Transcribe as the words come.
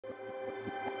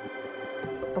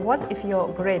What if your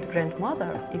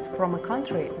great-grandmother is from a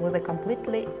country with a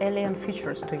completely alien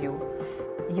features to you?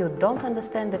 You don't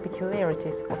understand the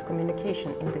peculiarities of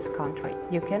communication in this country.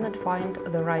 You cannot find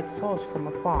the right source from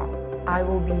afar. I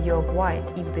will be your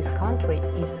guide if this country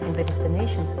is in the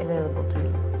destinations available to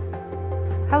me.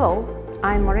 Hello,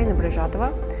 I'm Marina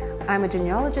Brizhatova. I'm a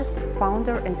genealogist,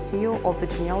 founder and CEO of the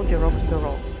Genealogy Rocks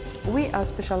Bureau. We are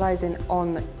specializing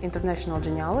on international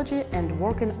genealogy and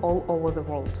working all over the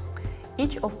world.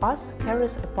 Each of us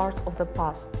carries a part of the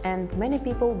past, and many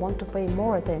people want to pay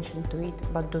more attention to it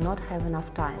but do not have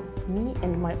enough time. Me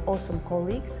and my awesome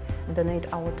colleagues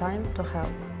donate our time to help.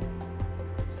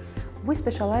 We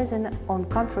specialize on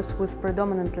countries with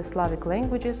predominantly Slavic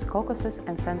languages, Caucasus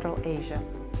and Central Asia.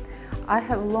 I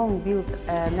have long built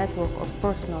a network of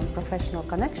personal and professional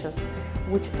connections,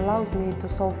 which allows me to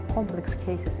solve complex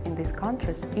cases in these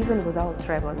countries even without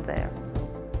traveling there.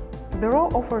 The Bureau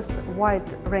offers a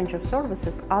wide range of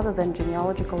services other than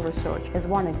genealogical research. As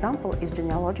one example is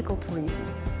genealogical tourism.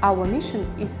 Our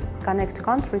mission is connect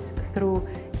countries through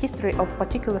history of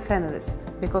particular families,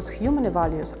 because human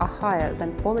values are higher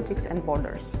than politics and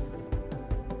borders.